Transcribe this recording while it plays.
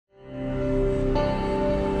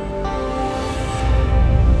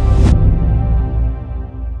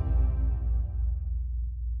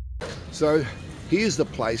So here's the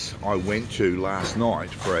place I went to last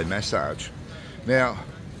night for a massage. Now,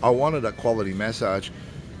 I wanted a quality massage.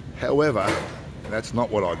 However, that's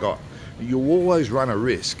not what I got. You always run a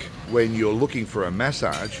risk when you're looking for a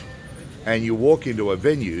massage and you walk into a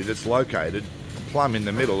venue that's located plumb in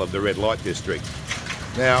the middle of the red light district.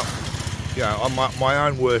 Now, you know, I'm my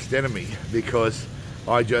own worst enemy, because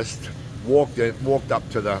I just walked up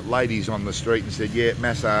to the ladies on the street and said, yeah,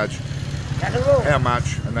 massage, how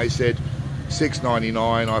much? And they said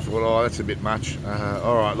 $6.99. I thought, oh, that's a bit much.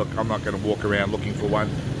 All right, look, I'm not going to walk around looking for one.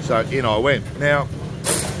 So in I went. Now,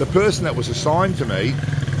 the person that was assigned to me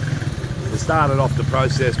started off the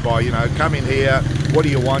process by, you know, come in here, what do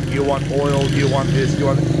you want? You want oil? Do you want this? Do you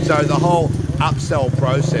want... So the whole upsell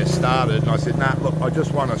process started, and I said, nah, look, I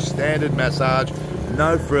just want a standard massage,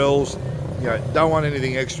 no frills, you know, don't want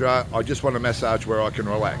anything extra. I just want a massage where I can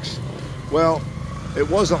relax. Well, it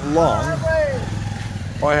wasn't long.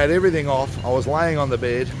 I had everything off. I was laying on the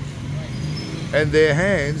bed, and their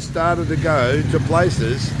hands started to go to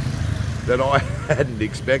places that I hadn't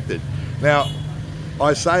expected. Now,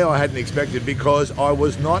 I say I hadn't expected because I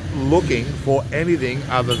was not looking for anything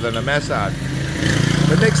other than a massage.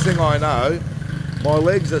 The next thing I know, my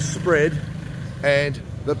legs are spread and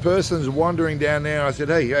the person's wandering down there. I said,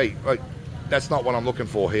 hey, like, that's not what I'm looking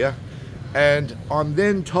for here. And I'm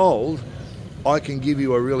then told I can give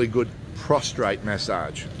you a really good prostrate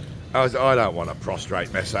massage. I don't want a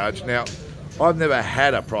prostrate massage. Now, I've never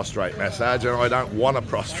had a prostrate massage, and I don't want a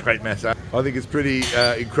prostrate massage. I think it's pretty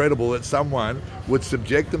incredible that someone would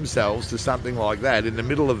subject themselves to something like that in the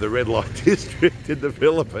middle of the red light district in the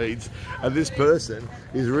Philippines, and this person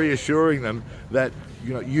is reassuring them that,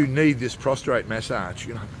 you know, you need this prostrate massage,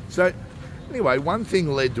 you know. So anyway, one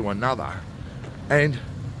thing led to another, and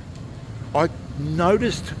I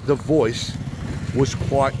noticed the voice was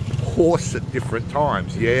quite hoarse at different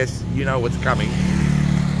times. Yes, you know what's coming.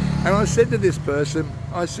 And I said to this person,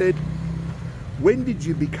 I said, when did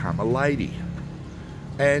you become a lady?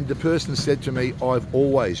 And the person said to me, I've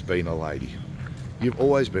always been a lady. You've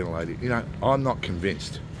always been a lady. You know, I'm not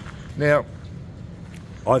convinced. Now,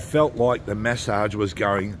 I felt like the massage was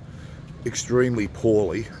going extremely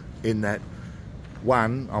poorly in that,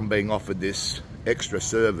 one, I'm being offered this extra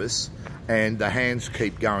service and the hands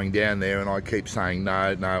keep going down there and I keep saying, no,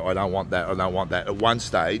 I don't want that, I don't want that. At one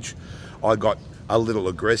stage, I got a little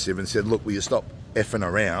aggressive and said, look, will you stop effing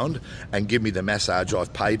around and give me the massage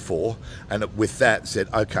I've paid for? And with that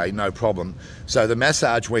said, okay, no problem. So the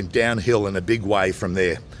massage went downhill in a big way from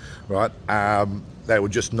there, right? They were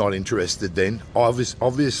just not interested then.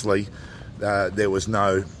 Obviously, there was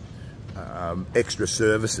no extra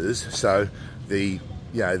services, so the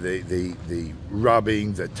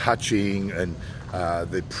rubbing, the touching, and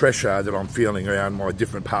the pressure that I'm feeling around my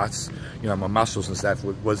different parts, you know, my muscles and stuff,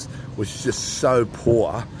 was just so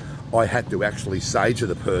poor. I had to actually say to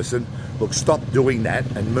the person, look, stop doing that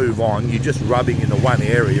and move on. You're just rubbing in the one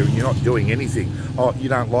area and you're not doing anything. Oh, you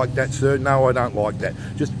don't like that, sir? No, I don't like that.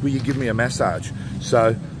 Just, will you give me a massage?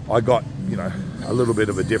 So I got, you know, a little bit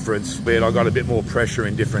of a difference, but I got a bit more pressure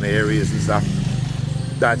in different areas and stuff.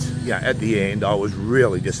 But, yeah, at the end, I was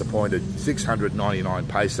really disappointed. 699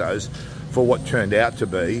 pesos for what turned out to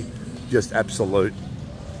be just absolute,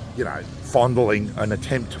 you know, fondling, an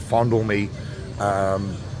attempt to fondle me.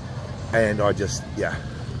 And I just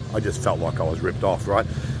felt like I was ripped off, right?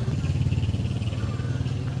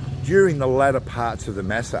 During the latter parts of the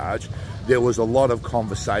massage, there was a lot of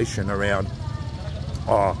conversation around,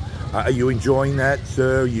 oh, are you enjoying that,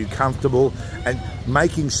 sir? Are you comfortable? And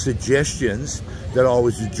making suggestions that I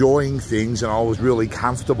was enjoying things and I was really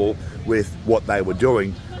comfortable with what they were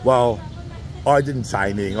doing. Well, I didn't say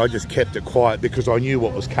anything. I just kept it quiet because I knew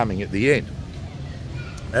what was coming at the end.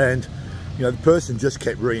 And you know, the person just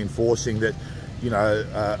kept reinforcing that, you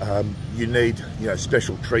know, you need, you know,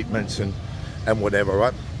 special treatments and whatever,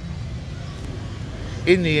 right?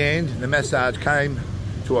 In the end, the massage came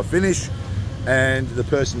to a finish, and the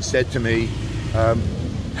person said to me,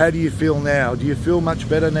 how do you feel now? Do you feel much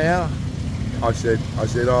better now? I said,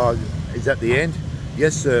 oh, is that the end?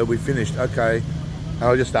 Yes, sir, we finished. Okay. And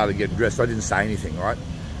I just started getting dressed. I didn't say anything, right?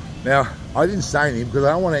 Now, I didn't say anything because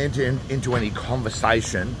I don't want to enter into any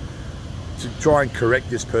conversation to try and correct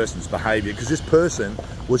this person's behaviour, because this person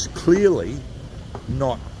was clearly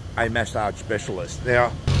not a massage specialist.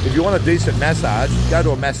 Now, if you want a decent massage, go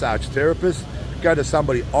to a massage therapist, go to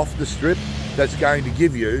somebody off the strip that's going to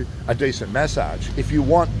give you a decent massage. If you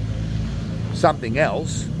want something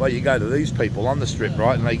else, well, you go to these people on the strip,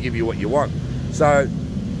 right, and they give you what you want. So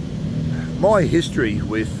my history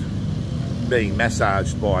with being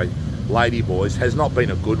massaged by ladyboys has not been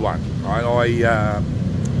a good one, right?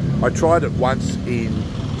 I tried it once in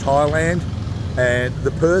Thailand, and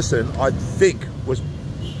the person, I think, was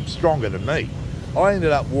stronger than me. I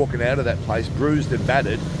ended up walking out of that place bruised and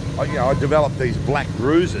battered. I developed these black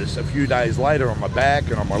bruises a few days later on my back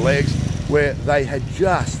and on my legs, where they had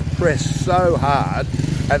just pressed so hard,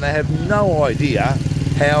 and they have no idea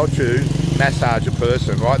how to massage a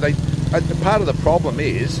person, right? Part of the problem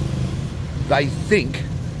is they think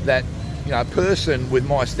that, a person with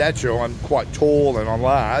my stature, I'm quite tall and I'm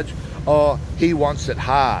large, he wants it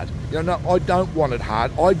hard. No, I don't want it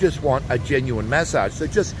hard. I just want a genuine massage. So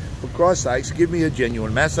just, for Christ's sakes, give me a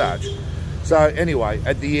genuine massage. So anyway,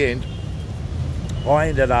 at the end, I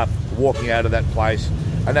ended up walking out of that place,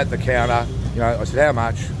 and at the counter, I said, how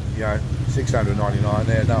much? $6.99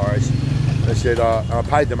 there, no worries. I said, I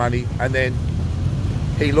paid the money, and then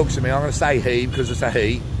he looks at me. I'm going to say he because it's a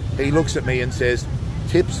he. He looks at me and says,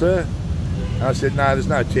 tip, sir? And I said, no, there's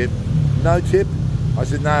no tip. No tip? I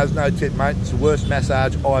said, no, there's no tip, mate. It's the worst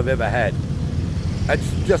massage I've ever had. It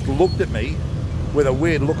just looked at me with a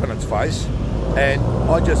weird look on its face, and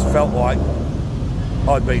I just felt like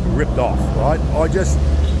I'd been ripped off, right? I just,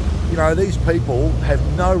 these people have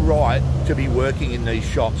no right to be working in these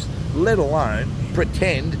shops, let alone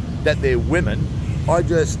pretend that they're women. I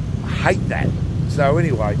just hate that. So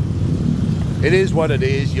anyway, it is what it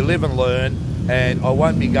is. You live and learn, and I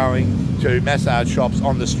won't be going to massage shops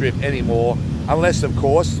on the strip anymore, unless, of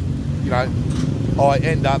course, I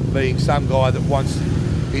end up being some guy that wants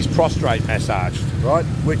his prostrate massaged, right?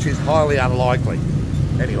 Which is highly unlikely.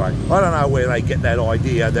 Anyway, I don't know where they get that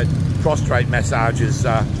idea that prostrate massage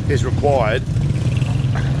is required.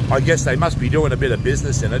 I guess they must be doing a bit of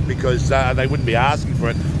business in it, because they wouldn't be asking for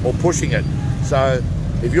it or pushing it. So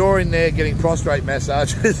if you're in there getting prostrate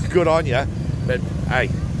massages, good on you. But hey,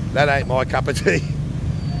 that ain't my cup of tea.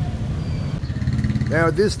 Now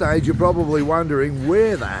at this stage, you're probably wondering,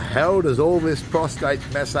 where the hell does all this prostate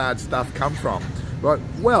massage stuff come from? Right,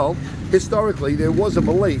 well, historically there was a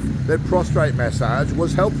belief that prostrate massage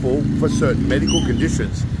was helpful for certain medical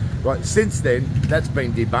conditions. Right, since then that's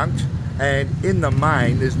been debunked, and in the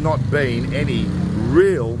main there's not been any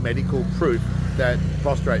real medical proof that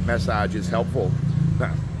prostrate massage is helpful.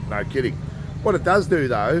 No kidding. What it does do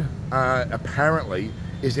though, apparently,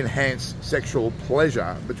 is enhance sexual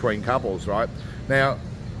pleasure between couples, right? Now,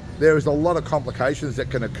 there is a lot of complications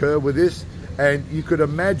that can occur with this, and you could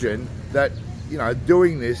imagine that,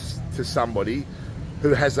 doing this to somebody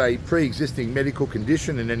who has a pre-existing medical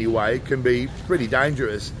condition in any way can be pretty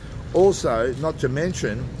dangerous. Also, not to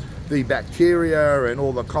mention the bacteria and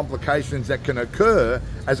all the complications that can occur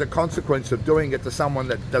as a consequence of doing it to someone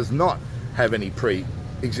that does not have any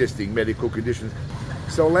pre-existing medical conditions.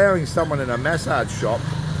 So allowing someone in a massage shop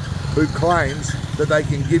who claims that they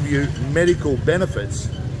can give you medical benefits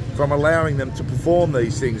from allowing them to perform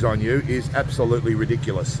these things on you is absolutely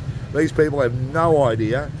ridiculous. These people have no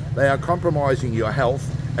idea. They are compromising your health,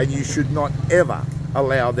 and you should not ever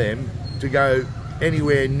allow them to go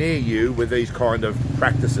anywhere near you with these kind of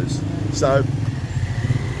practices. So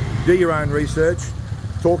do your own research,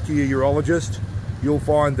 talk to your urologist. You'll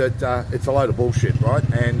find that it's a load of bullshit, right?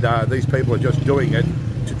 And these people are just doing it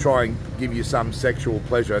to try and give you some sexual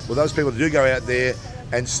pleasure. Well, those people that do go out there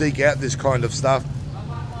and seek out this kind of stuff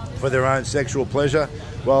for their own sexual pleasure,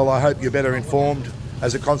 well, I hope you're better informed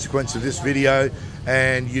as a consequence of this video,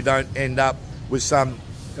 and you don't end up with some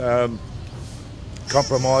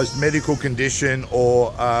compromised medical condition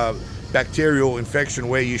or bacterial infection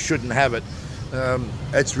where you shouldn't have it.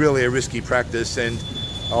 It's really a risky practice, and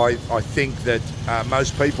I think that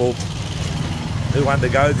most people who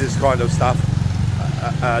undergo this kind of stuff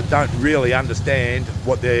don't really understand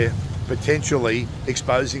what they're potentially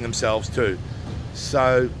exposing themselves to.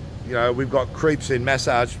 So, we've got creeps in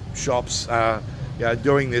massage shops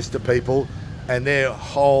doing this to people, and their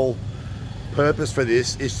whole purpose for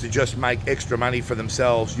this is to just make extra money for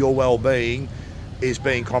themselves. Your well-being is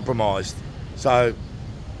being compromised. So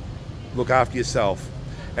look after yourself.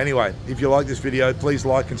 Anyway, if you like this video, please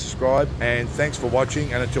like and subscribe, and thanks for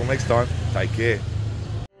watching, and until next time, take care.